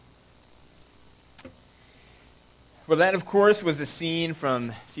Well, that, of course, was a scene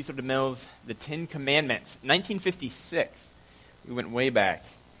from Cecil DeMille's The Ten Commandments, 1956. We went way back.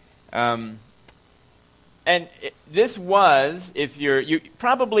 This was,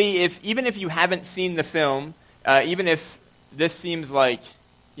 even if you haven't seen the film, even if this seems like,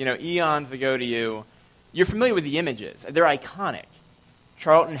 eons ago to you, you're familiar with the images. They're iconic.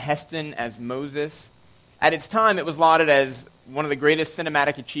 Charlton Heston as Moses. At its time, it was lauded as one of the greatest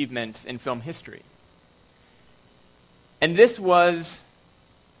cinematic achievements in film history. And it was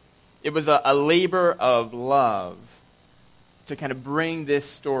a labor of love to kind of bring this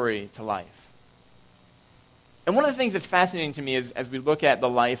story to life. And one of the things that's fascinating to me is, as we look at the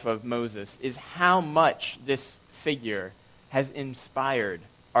life of Moses, is how much this figure has inspired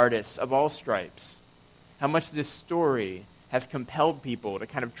artists of all stripes. How much this story has compelled people to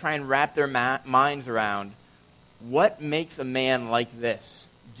kind of try and wrap their minds around what makes a man like this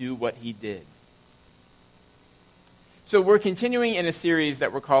do what he did. So we're continuing in a series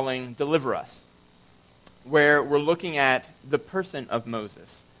that we're calling Deliver Us, where we're looking at the person of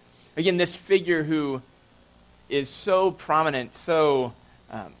Moses. Again, this figure who is so prominent, so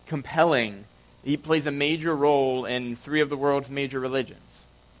compelling. He plays a major role in three of the world's major religions,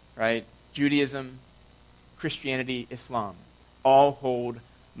 right? Judaism, Christianity, Islam, all hold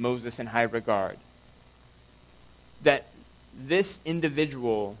Moses in high regard. That this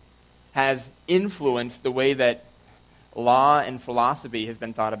individual has influenced the way that law and philosophy has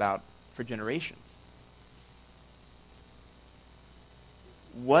been thought about for generations.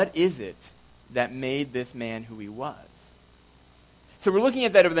 What is it that made this man who he was? So we're looking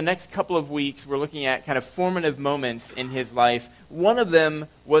at that over the next couple of weeks. We're looking at kind of formative moments in his life. One of them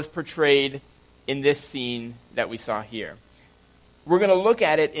was portrayed in this scene that we saw here. We're going to look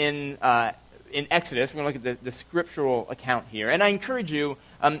at it in Exodus. We're going to look at the scriptural account here. And I encourage you,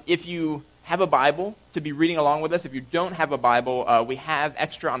 if you have a Bible, to be reading along with us. If you don't have a Bible, we have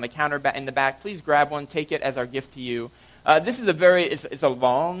extra on the counter in the back. Please grab one. Take it as our gift to you. This is it's a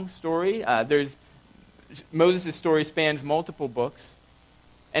long story. Moses' story spans multiple books.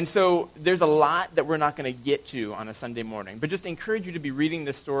 And so there's a lot that we're not going to get to on a Sunday morning. But just encourage you to be reading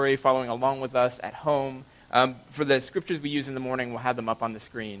this story, following along with us at home. For the scriptures we use in the morning, we'll have them up on the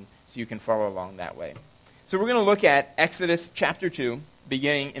screen so you can follow along that way. So we're going to look at Exodus chapter 2,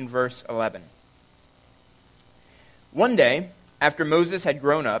 beginning in verse 11. One day, after Moses had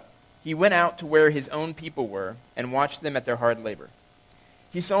grown up, he went out to where his own people were and watched them at their hard labor.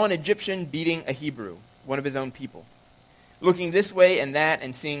 He saw an Egyptian beating a Hebrew, one of his own people. Looking this way and that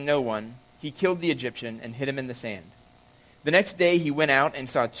and seeing no one, he killed the Egyptian and hid him in the sand. The next day he went out and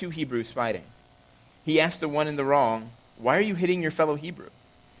saw two Hebrews fighting. He asked the one in the wrong, "Why are you hitting your fellow Hebrew?"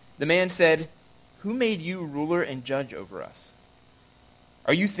 The man said, "Who made you ruler and judge over us?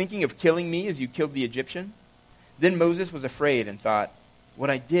 Are you thinking of killing me as you killed the Egyptian?" Then Moses was afraid and thought,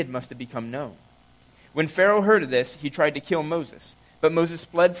 "What I did must have become known." When Pharaoh heard of this, he tried to kill Moses. But Moses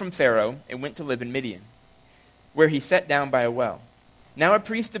fled from Pharaoh and went to live in Midian, where he sat down by a well. Now a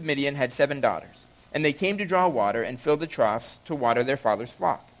priest of Midian had 7 daughters, and they came to draw water and fill the troughs to water their father's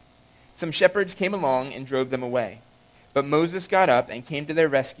flock. Some shepherds came along and drove them away. But Moses got up and came to their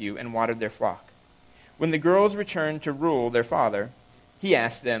rescue and watered their flock. When the girls returned to rule their father, he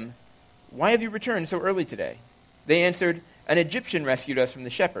asked them, "Why have you returned so early today?" They answered, "An Egyptian rescued us from the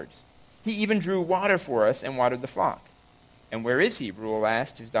shepherds. He even drew water for us and watered the flock." "And where is he?" Reuel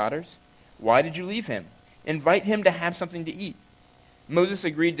asked his daughters. "Why did you leave him? Invite him to have something to eat." Moses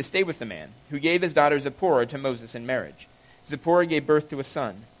agreed to stay with the man, who gave his daughter Zipporah to Moses in marriage. Zipporah gave birth to a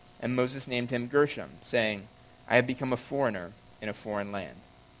son, and Moses named him Gershom, saying, "I have become a foreigner in a foreign land."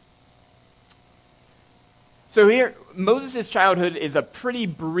 So here, Moses' childhood is a pretty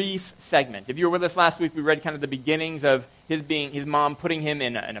brief segment. If you were with us last week, we read kind of the beginnings of his mom putting him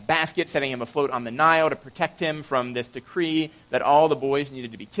in a basket, setting him afloat on the Nile to protect him from this decree that all the boys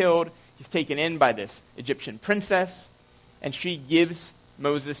needed to be killed. He's taken in by this Egyptian princess, and she gives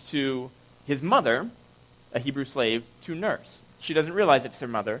Moses to his mother, a Hebrew slave, to nurse. She doesn't realize it's her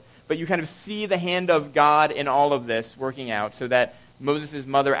mother, but you kind of see the hand of God in all of this working out so that Moses'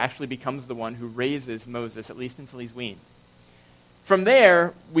 mother actually becomes the one who raises Moses, at least until he's weaned. From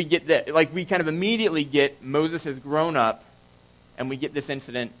there, we get we kind of immediately get Moses has grown up, and we get this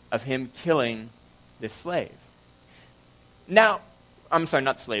incident of him killing this slave. Now, I'm sorry,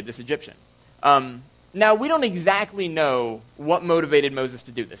 not slave, this Egyptian. Now, we don't exactly know what motivated Moses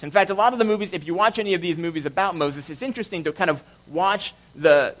to do this. In fact, a lot of the movies, if you watch any of these movies about Moses, it's interesting to kind of watch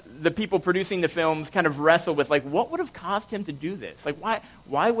the people producing the films kind of wrestle with, what would have caused him to do this?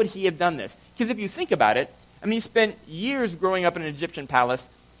 Why would he have done this? Because if you think about it, he spent years growing up in an Egyptian palace.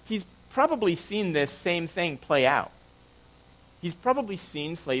 He's probably seen this same thing play out. He's probably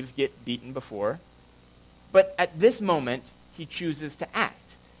seen slaves get beaten before, but at this moment, he chooses to act.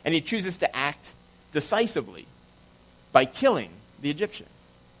 And he chooses to act decisively by killing the Egyptian.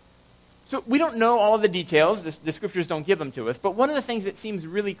 So we don't know all of the details. The scriptures don't give them to us. But one of the things that seems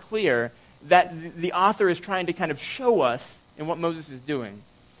really clear that the author is trying to kind of show us in what Moses is doing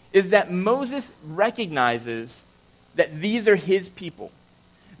is that Moses recognizes that these are his people.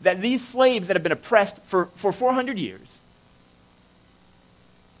 That these slaves that have been oppressed for 400 years,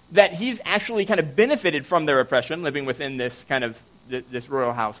 that he's actually kind of benefited from their oppression, living within this kind of this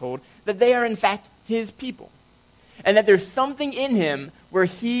royal household, that they are in fact his people. And that there's something in him where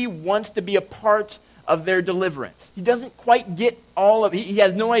he wants to be a part of their deliverance. He doesn't quite get all of it. He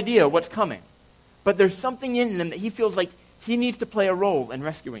has no idea what's coming. But there's something in them that he feels like he needs to play a role in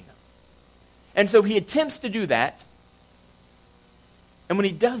rescuing them. And so he attempts to do that. And when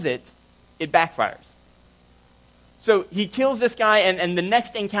he does it, it backfires. So he kills this guy, and the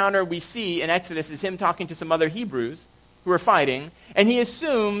next encounter we see in Exodus is him talking to some other Hebrews who are fighting, and he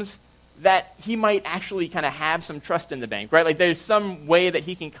assumes that he might actually kind of have some trust in the bank, right? Like there's some way that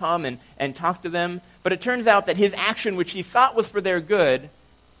he can come and talk to them, but it turns out that his action, which he thought was for their good,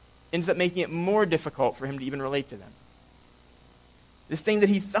 ends up making it more difficult for him to even relate to them. This thing that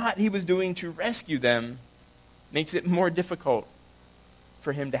he thought he was doing to rescue them makes it more difficult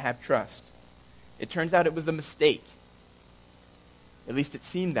for him to have trust. It turns out it was a mistake. At least it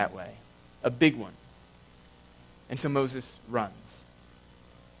seemed that way. A big one. And so Moses runs.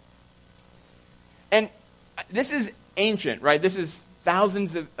 And this is ancient, right? This is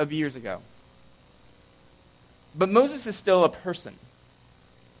thousands of years ago. But Moses is still a person.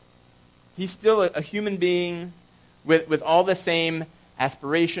 He's still a human being with all the same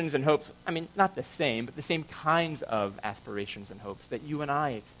aspirations and hopes. I mean, not the same, but the same kinds of aspirations and hopes that you and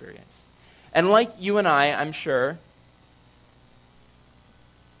I experience. And like you and I, I'm sure,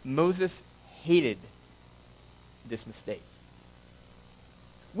 Moses hated this mistake.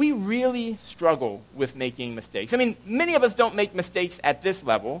 We really struggle with making mistakes. I mean, many of us don't make mistakes at this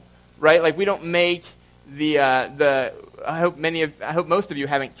level, right? Like we don't make I hope most of you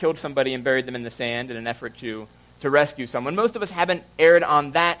haven't killed somebody and buried them in the sand in an effort to rescue someone. Most of us haven't erred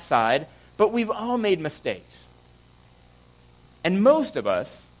on that side, but we've all made mistakes. And most of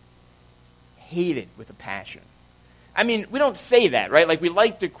us hate it with a passion. I mean, we don't say that, right? Like we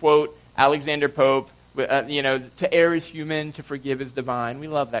like to quote Alexander Pope, to err is human, to forgive is divine. We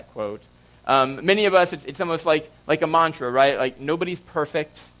love that quote. Many of us, it's almost like a mantra, right? Like nobody's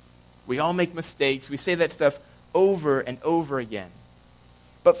perfect. We all make mistakes. We say that stuff over and over again.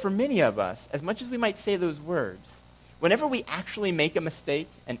 But for many of us, as much as we might say those words, whenever we actually make a mistake,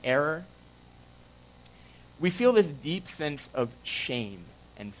 an error, we feel this deep sense of shame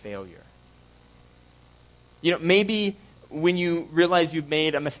and failure. Maybe when you realize you've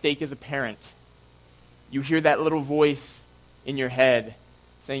made a mistake as a parent, you hear that little voice in your head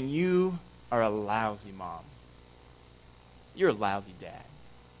saying, you are a lousy mom. You're a lousy dad.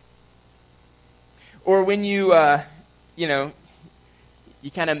 Or when you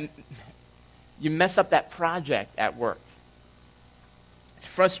mess up that project at work. It's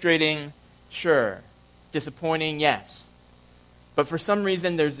frustrating, sure. Disappointing, yes. But for some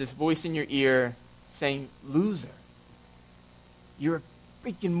reason, there's this voice in your ear saying, loser. You're a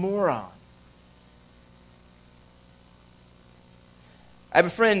freaking moron. I have a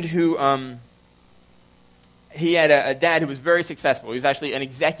friend who, he had a dad who was very successful. He was actually an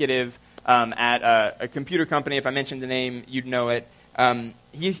executive at a computer company. If I mentioned the name, you'd know it.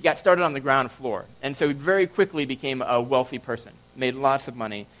 He got started on the ground floor. And so he very quickly became a wealthy person, made lots of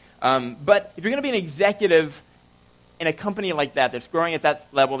money. But if you're going to be an executive in a company like that, that's growing at that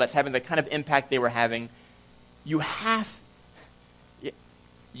level, that's having the kind of impact they were having, you have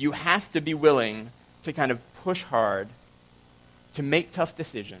to be willing to kind of push hard, to make tough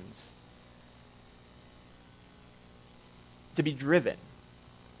decisions, to be driven.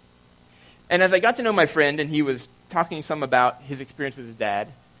 And as I got to know my friend, and he was talking some about his experience with his dad,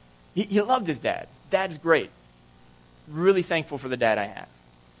 he loved his dad. Dad's great. Really thankful for the dad I have.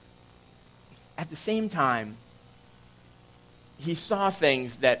 At the same time, he saw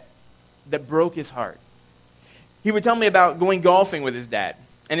things that broke his heart. He would tell me about going golfing with his dad.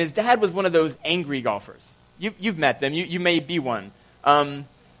 And his dad was one of those angry golfers. You've met them. You may be one.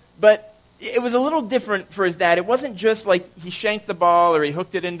 But it was a little different for his dad. It wasn't just like he shanked the ball or he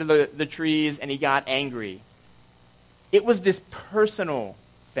hooked it into the trees and he got angry. It was this personal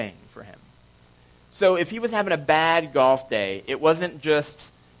thing for him. So if he was having a bad golf day, it wasn't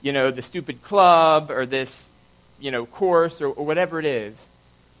just, the stupid club or this, course or whatever it is.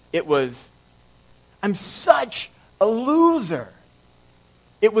 It was, I'm such a loser.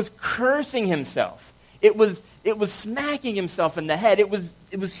 It was cursing himself. It was smacking himself in the head. It was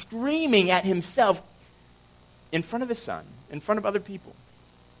screaming at himself in front of his son, in front of other people.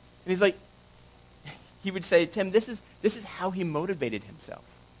 And he's like, he would say, Tim, this is how he motivated himself.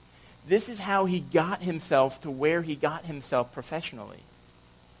 This is how he got himself to where he got himself professionally.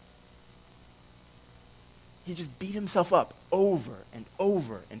 He just beat himself up over and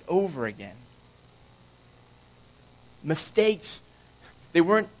over and over again. Mistakes, they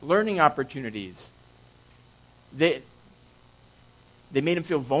weren't learning opportunities. They made him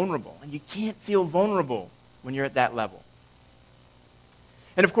feel vulnerable. And you can't feel vulnerable when you're at that level.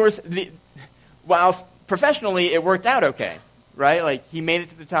 And of course, while professionally it worked out okay, right? Like he made it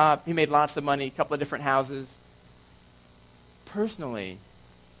to the top, he made lots of money, a couple of different houses. Personally,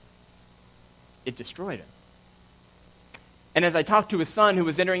 it destroyed him. And as I talked to his son who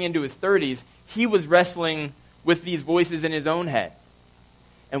was entering into his 30s, he was wrestling with these voices in his own head.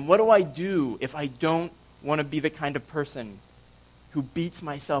 And what do I do if I don't want to be the kind of person who beats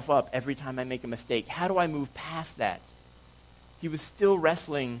myself up every time I make a mistake? How do I move past that? He was still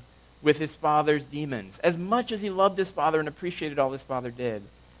wrestling with his father's demons. As much as he loved his father and appreciated all his father did,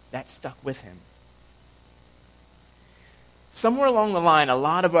 that stuck with him. Somewhere along the line, a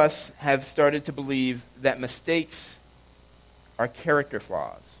lot of us have started to believe that mistakes are character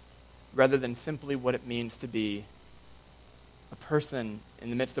flaws, rather than simply what it means to be a person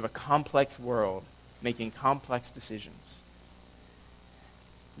in the midst of a complex world making complex decisions.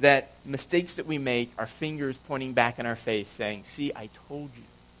 That mistakes that we make are fingers pointing back in our face saying, see, I told you,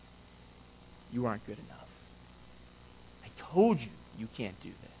 you aren't good enough. I told you, you can't do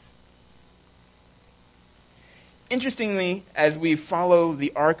this. Interestingly, as we follow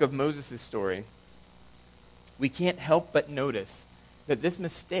the arc of Moses' story, we can't help but notice that this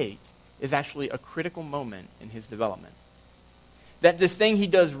mistake is actually a critical moment in his development. That this thing he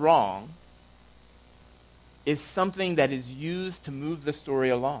does wrong is something that is used to move the story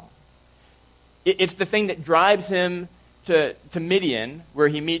along. It's the thing that drives him to Midian, where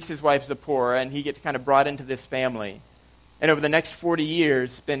he meets his wife Zipporah, and he gets kind of brought into this family. And over the next 40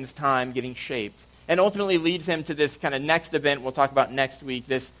 years, spends time getting shaped. And ultimately leads him to this kind of next event we'll talk about next week,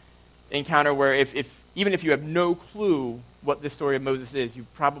 this encounter where even if you have no clue what this story of Moses is,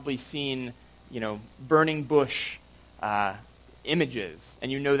 you've probably seen, burning bush images,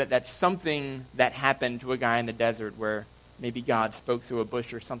 and you know that that's something that happened to a guy in the desert where maybe God spoke through a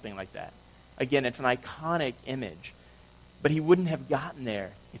bush or something like that. Again, it's an iconic image, but he wouldn't have gotten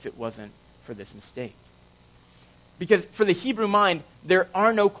there if it wasn't for this mistake. Because for the Hebrew mind, there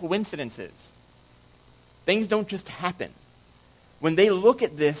are no coincidences. Things don't just happen. When they look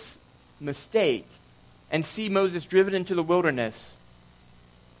at this mistake and see Moses driven into the wilderness,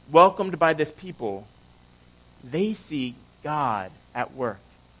 welcomed by this people, they see God at work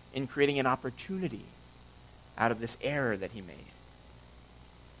in creating an opportunity out of this error that he made.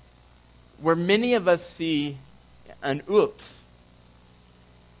 Where many of us see an oops,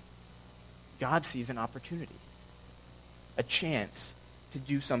 God sees an opportunity, a chance to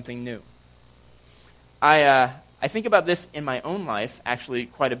do something new. I think about this in my own life, actually,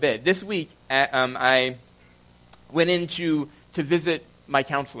 quite a bit. This week, I went in to visit my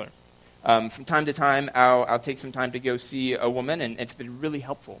counselor. From time to time, I'll take some time to go see a woman, and it's been really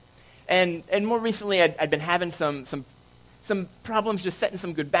helpful. And more recently, I'd been having some problems just setting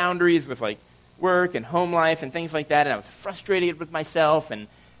some good boundaries with like work and home life and things like that, and I was frustrated with myself,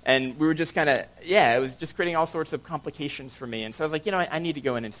 and we were just kind of, it was just creating all sorts of complications for me. And so I was like, I need to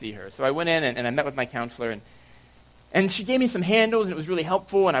go in and see her. So I went in, and I met with my counselor, and she gave me some handles, and it was really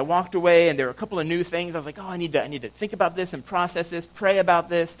helpful, and I walked away, and there were a couple of new things. I was like, I need to think about this and process this, pray about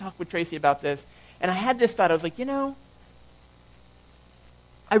this, talk with Tracy about this. And I had this thought. I was like,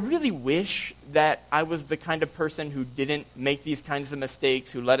 I really wish that I was the kind of person who didn't make these kinds of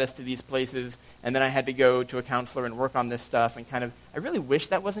mistakes, who led us to these places, and then I had to go to a counselor and work on this stuff, and I really wish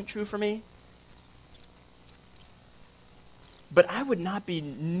that wasn't true for me. But I would not be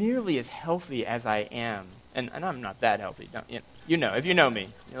nearly as healthy as I am. And I'm not that healthy. If you know me,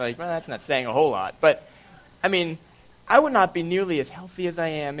 you're like, well, that's not saying a whole lot. But, I would not be nearly as healthy as I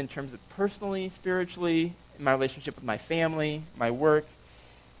am in terms of personally, spiritually, in my relationship with my family, my work,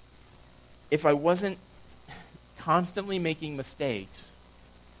 if I wasn't constantly making mistakes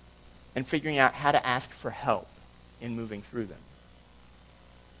and figuring out how to ask for help in moving through them.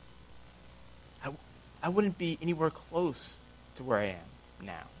 I wouldn't be anywhere close to where I am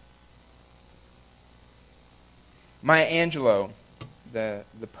now. Maya Angelou, the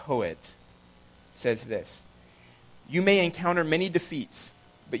poet, says this: "You may encounter many defeats,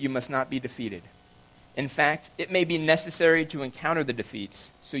 but you must not be defeated. In fact, it may be necessary to encounter the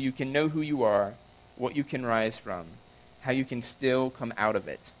defeats so you can know who you are, what you can rise from, how you can still come out of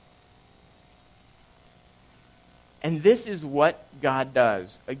it. And this is what God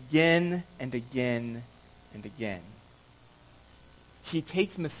does again and again and again. He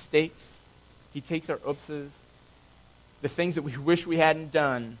takes mistakes, he takes our oopses, the things that we wish we hadn't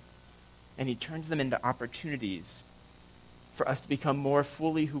done, and he turns them into opportunities for us to become more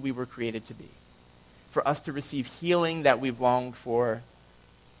fully who we were created to be, for us to receive healing that we've longed for,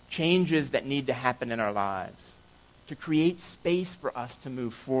 changes that need to happen in our lives, to create space for us to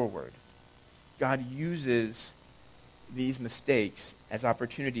move forward. God uses these mistakes as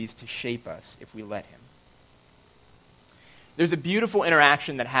opportunities to shape us if we let him. There's a beautiful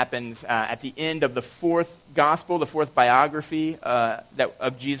interaction that happens at the end of the fourth gospel, the fourth biography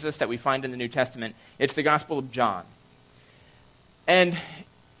of Jesus that we find in the New Testament. It's the Gospel of John. And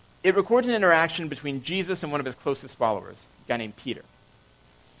it records an interaction between Jesus and one of his closest followers, a guy named Peter.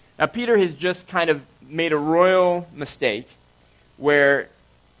 Now, Peter has just kind of made a royal mistake where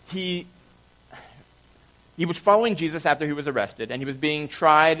he was following Jesus after he was arrested, and he was being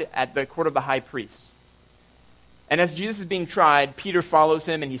tried at the court of the high priest. And as Jesus is being tried, Peter follows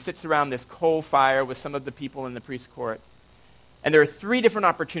him, and he sits around this coal fire with some of the people in the priest's court. And there are 3 different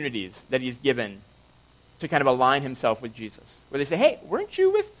opportunities that he's given to kind of align himself with Jesus, where they say, hey, weren't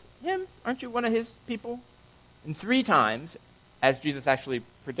you with him? Aren't you one of his people? And 3 times, as Jesus actually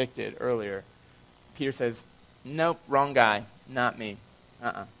predicted earlier, Peter says, nope, wrong guy, not me.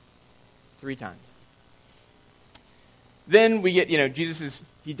 3 times. Then we get,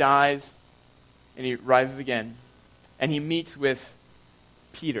 he dies, and he rises again. And he meets with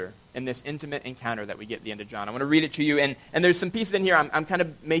Peter in this intimate encounter that we get at the end of John. I want to read it to you. And there's some pieces in here. I'm kind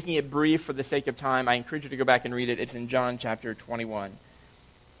of making it brief for the sake of time. I encourage you to go back and read it. It's in John chapter 21.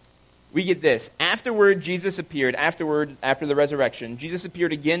 We get this. After the resurrection, Jesus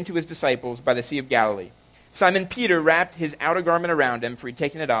appeared again to his disciples by the Sea of Galilee. Simon Peter wrapped his outer garment around him, for he'd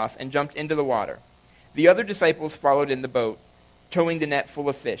taken it off, and jumped into the water. The other disciples followed in the boat, towing the net full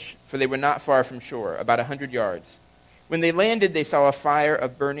of fish, for they were not far from shore, about 100 yards. When they landed, they saw a fire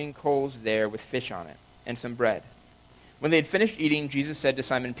of burning coals there with fish on it, and some bread. When they had finished eating, Jesus said to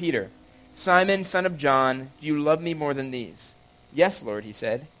Simon Peter, Simon, son of John, do you love me more than these? Yes, Lord, he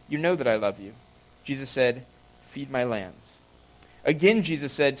said. You know that I love you. Jesus said, feed my lambs. Again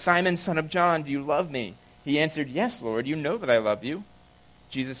Jesus said, Simon, son of John, do you love me? He answered, yes, Lord, you know that I love you.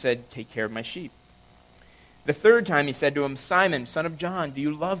 Jesus said, take care of my sheep. The 3rd time he said to him, Simon, son of John, do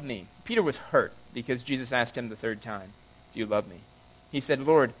you love me? Peter was hurt because Jesus asked him the 3rd time, do you love me? He said,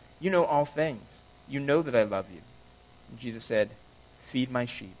 Lord, you know all things. You know that I love you. And Jesus said, feed my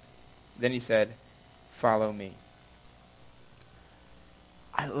sheep. Then he said, follow me.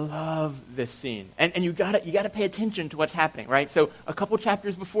 I love this scene. And you gotta pay attention to what's happening, right? So a couple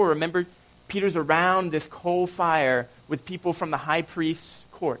chapters before, remember, Peter's around this coal fire with people from the high priest's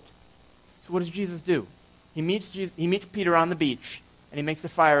court. So what does Jesus do? He meets Peter on the beach, and he makes a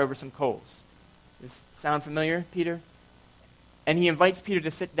fire over some coals. Does this sound familiar, Peter? And he invites Peter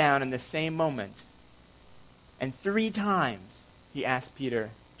to sit down in the same moment. And 3 times he asks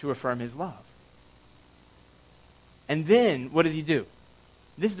Peter to affirm his love. And then, what does he do?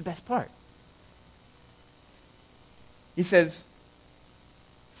 This is the best part. He says,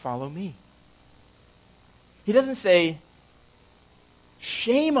 follow me. He doesn't say,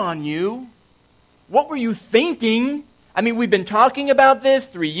 shame on you. What were you thinking? I mean, we've been talking about this.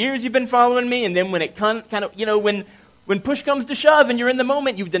 3 years you've been following me, and then when it when push comes to shove and you're in the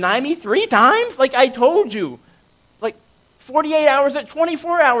moment, you deny me 3 times? Like I told you. Like 48 hours,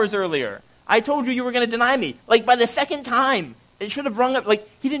 24 hours earlier. I told you were going to deny me. Like by the 2nd time, it should have rung up. Like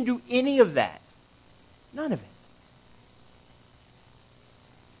he didn't do any of that. None of it.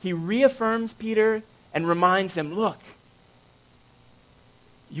 He reaffirms Peter and reminds him, look,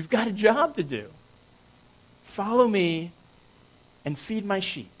 you've got a job to do. Follow me and feed my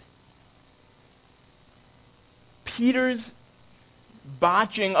sheep. Peter's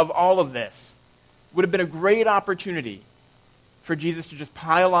botching of all of this would have been a great opportunity for Jesus to just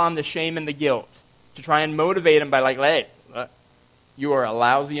pile on the shame and the guilt, to try and motivate him by like, hey, you are a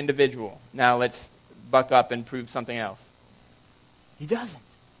lousy individual. Now let's buck up and prove something else. He doesn't.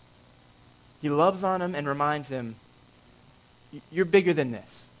 He loves on him and reminds him, you're bigger than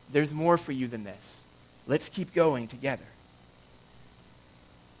this. There's more for you than this. Let's keep going together.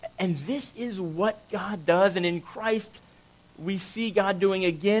 And this is what God does, and in Christ we see God doing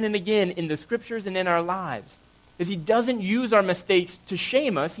again and again in the scriptures and in our lives. Is he doesn't use our mistakes to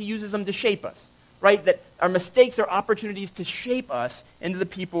shame us, he uses them to shape us. Right? That our mistakes are opportunities to shape us into the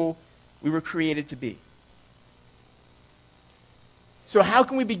people we were created to be. So how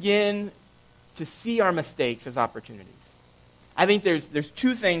can we begin to see our mistakes as opportunities? I think there's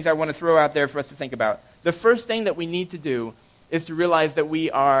two things I want to throw out there for us to think about. The first thing that we need to do is to realize that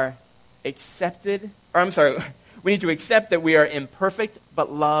we are we need to accept that we are imperfect,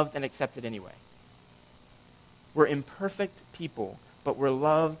 but loved and accepted anyway. We're imperfect people, but we're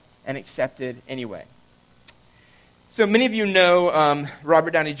loved and accepted anyway. So many of you know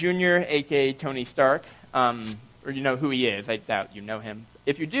Robert Downey Jr., a.k.a. Tony Stark, or you know who he is. I doubt you know him.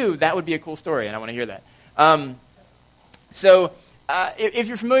 If you do, that would be a cool story, and I want to hear that. If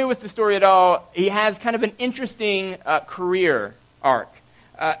you're familiar with the story at all, he has kind of an interesting career arc.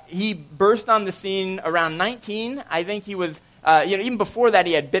 He burst on the scene around 19. I think he was, even before that,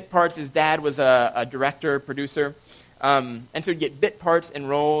 he had bit parts. His dad was a director, producer. And so he'd get bit parts and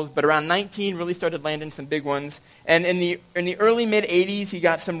roles. But around 19, really started landing some big ones. And in the early, mid-'80s, he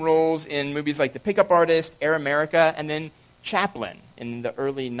got some roles in movies like The Pickup Artist, Air America, and then Chaplin in the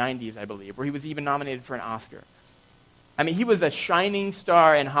early 90s, I believe, where he was even nominated for an Oscar. I mean, he was a shining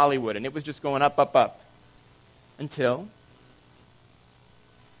star in Hollywood, and it was just going up, up, up, until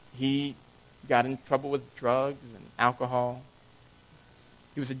he got in trouble with drugs and alcohol.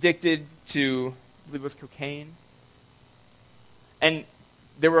 He was addicted to, I believe it was cocaine. And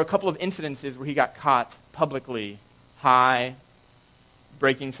there were a couple of incidences where he got caught publicly high,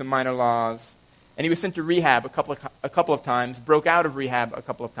 breaking some minor laws. And he was sent to rehab a couple of times, broke out of rehab a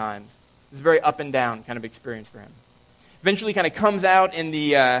couple of times. It was a very up and down kind of experience for him. Eventually kind of comes out in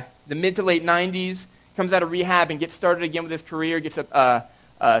the mid to late 90s, comes out of rehab and gets started again with his career, gets a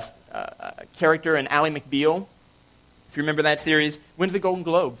character in Ally McBeal. If you remember that series, wins the Golden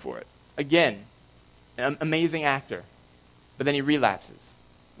Globe for it. Again, an amazing actor. But then he relapses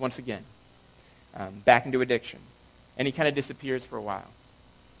once again, back into addiction. And he kind of disappears for a while.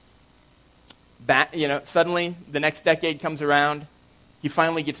 Suddenly, the next decade comes around, he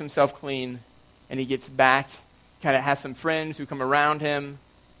finally gets himself clean, and he gets back, kind of has some friends who come around him,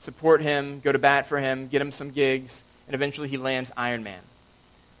 support him, go to bat for him, get him some gigs, and eventually he lands Iron Man.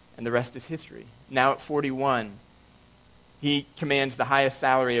 And the rest is history. Now at 41, he commands the highest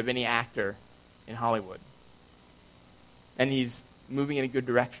salary of any actor in Hollywood. And he's moving in a good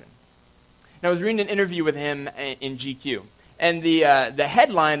direction. Now, I was reading an interview with him in GQ, and the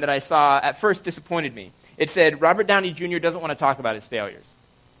headline that I saw at first disappointed me. It said, Robert Downey Jr. doesn't want to talk about his failures.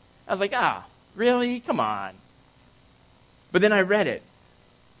 I was like, really? Come on. But then I read it,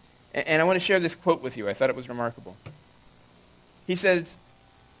 and I want to share this quote with you. I thought it was remarkable. He says,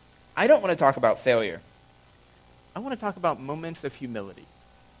 I don't want to talk about failure. I want to talk about moments of humility.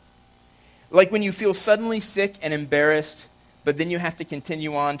 Like when you feel suddenly sick and embarrassed, but then you have to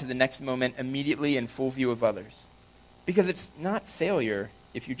continue on to the next moment immediately in full view of others. Because it's not failure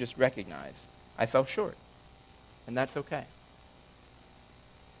if you just recognize, I fell short, and that's okay.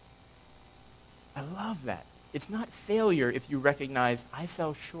 I love that. It's not failure if you recognize, I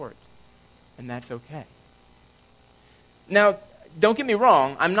fell short, and that's okay. Now, don't get me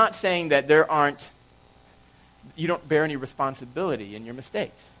wrong, I'm not saying that you don't bear any responsibility in your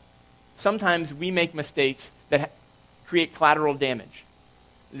mistakes. Sometimes we make mistakes that create collateral damage.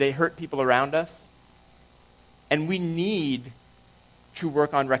 They hurt people around us. And we need to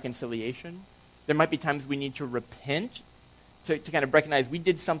work on reconciliation. There might be times we need to repent, to kind of recognize we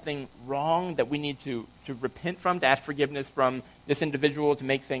did something wrong that we need to repent from, to ask forgiveness from this individual to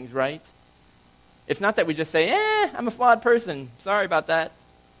make things right. It's not that we just say, I'm a flawed person. Sorry about that.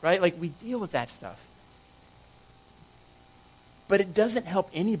 Right? Like, we deal with that stuff. But it doesn't help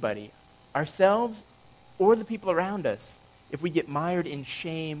anybody, ourselves or the people around us, if we get mired in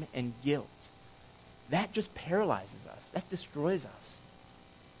shame and guilt. That just paralyzes us. That destroys us.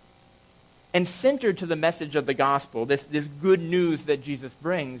 And centered to the message of the gospel, this good news that Jesus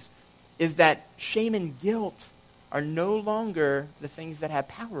brings, is that shame and guilt are no longer the things that have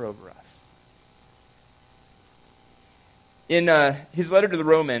power over us. In his letter to the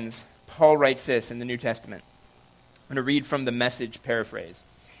Romans, Paul writes this in the New Testament. I'm going to read from the Message paraphrase.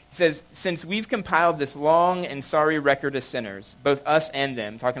 He says, since we've compiled this long and sorry record of sinners, both us and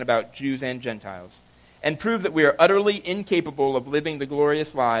them, talking about Jews and Gentiles, and prove that we are utterly incapable of living the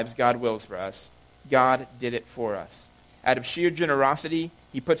glorious lives God wills for us, God did it for us. Out of sheer generosity,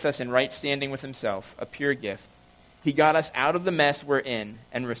 he puts us in right standing with himself, a pure gift. He got us out of the mess we're in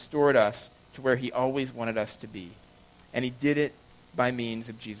and restored us to where he always wanted us to be. And he did it by means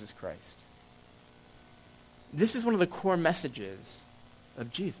of Jesus Christ. This is one of the core messages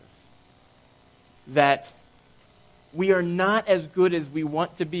of Jesus. That we are not as good as we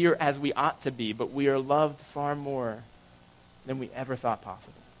want to be or as we ought to be, but we are loved far more than we ever thought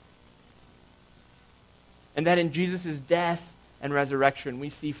possible. And that in Jesus' death and resurrection, we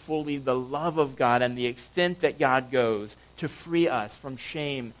see fully the love of God and the extent that God goes to free us from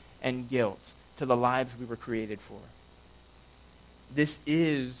shame and guilt to the lives we were created for. This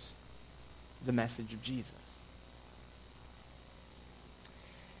is the message of Jesus.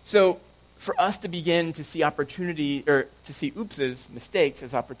 So, for us to begin to see mistakes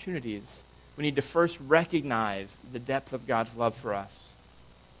as opportunities, we need to first recognize the depth of God's love for us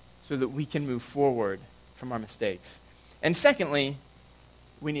so that we can move forward from our mistakes. And secondly,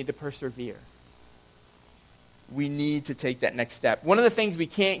 we need to persevere. We need to take that next step. One of the things we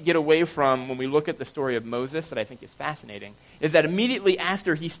can't get away from when we look at the story of Moses that I think is fascinating is that immediately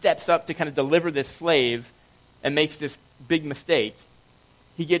after he steps up to kind of deliver this slave and makes this big mistake,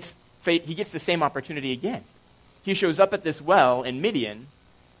 he gets the same opportunity again. He shows up at this well in Midian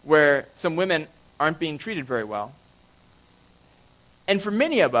where some women aren't being treated very well. And for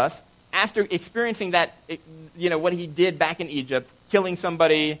many of us, after experiencing that, what he did back in Egypt, killing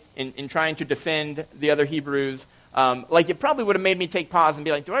somebody in trying to defend the other Hebrews, it probably would have made me take pause and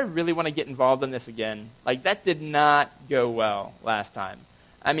be like, do I really want to get involved in this again? That did not go well last time.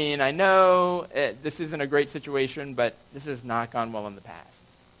 I mean, I know this isn't a great situation, but this has not gone well in the past.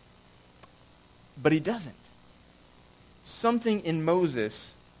 But he doesn't. Something in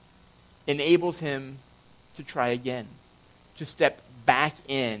Moses enables him to try again, to step back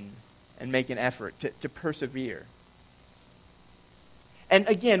in and make an effort, to persevere. And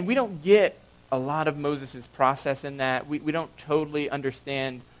again, we don't get a lot of Moses' process in that. We don't totally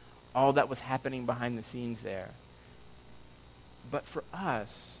understand all that was happening behind the scenes there. But for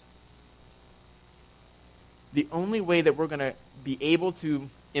us, the only way that we're going to be able to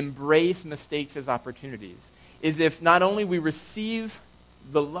embrace mistakes as opportunities is if not only we receive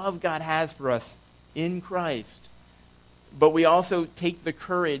the love God has for us in Christ, but we also take the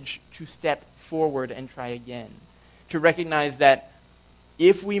courage to step forward and try again. To recognize that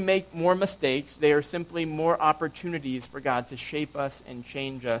if we make more mistakes, they are simply more opportunities for God to shape us and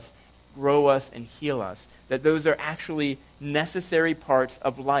change us, grow us and heal us. That those are actually necessary parts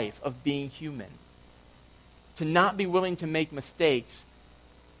of life, of being human. To not be willing to make mistakes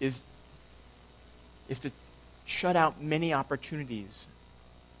is to shut out many opportunities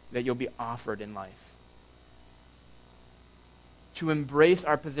that you'll be offered in life. To embrace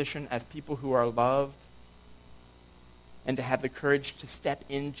our position as people who are loved and to have the courage to step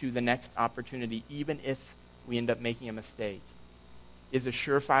into the next opportunity, even if we end up making a mistake, is a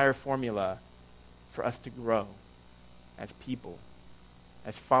surefire formula for us to grow as people,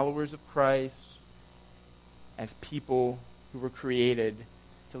 as followers of Christ, as people who were created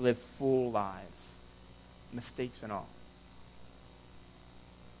to live full lives, mistakes and all.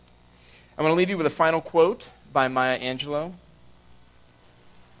 I want to leave you with a final quote by Maya Angelou.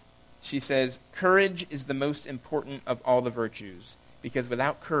 She says, "Courage is the most important of all the virtues, because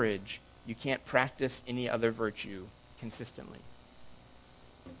without courage, you can't practice any other virtue consistently."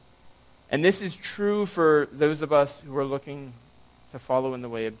 And this is true for those of us who are looking to follow in the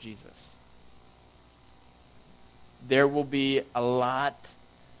way of Jesus. There will be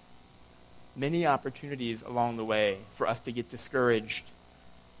many opportunities along the way for us to get discouraged,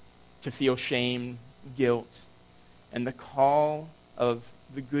 to feel shame, guilt, and the call of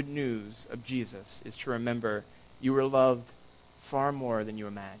the good news of Jesus is to remember you were loved far more than you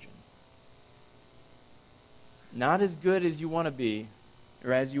imagine. Not as good as you want to be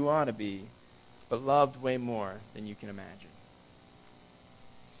or as you ought to be, but loved way more than you can imagine.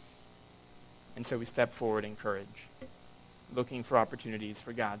 And so we step forward in courage, looking for opportunities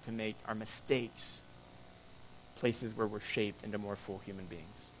for God to make our mistakes places where we're shaped into more full human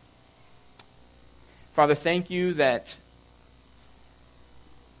beings. Father, thank you that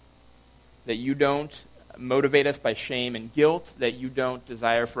you don't motivate us by shame and guilt, that you don't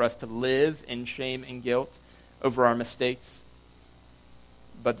desire for us to live in shame and guilt over our mistakes,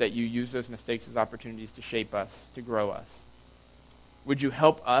 but that you use those mistakes as opportunities to shape us, to grow us. Would you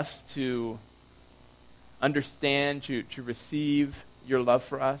help us to understand, to receive your love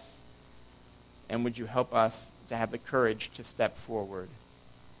for us? And would you help us to have the courage to step forward,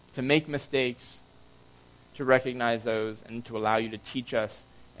 to make mistakes, to recognize those, and to allow you to teach us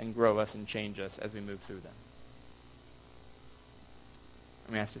and grow us and change us as we move through them.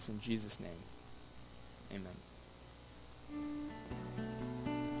 And we ask this in Jesus' name. Amen.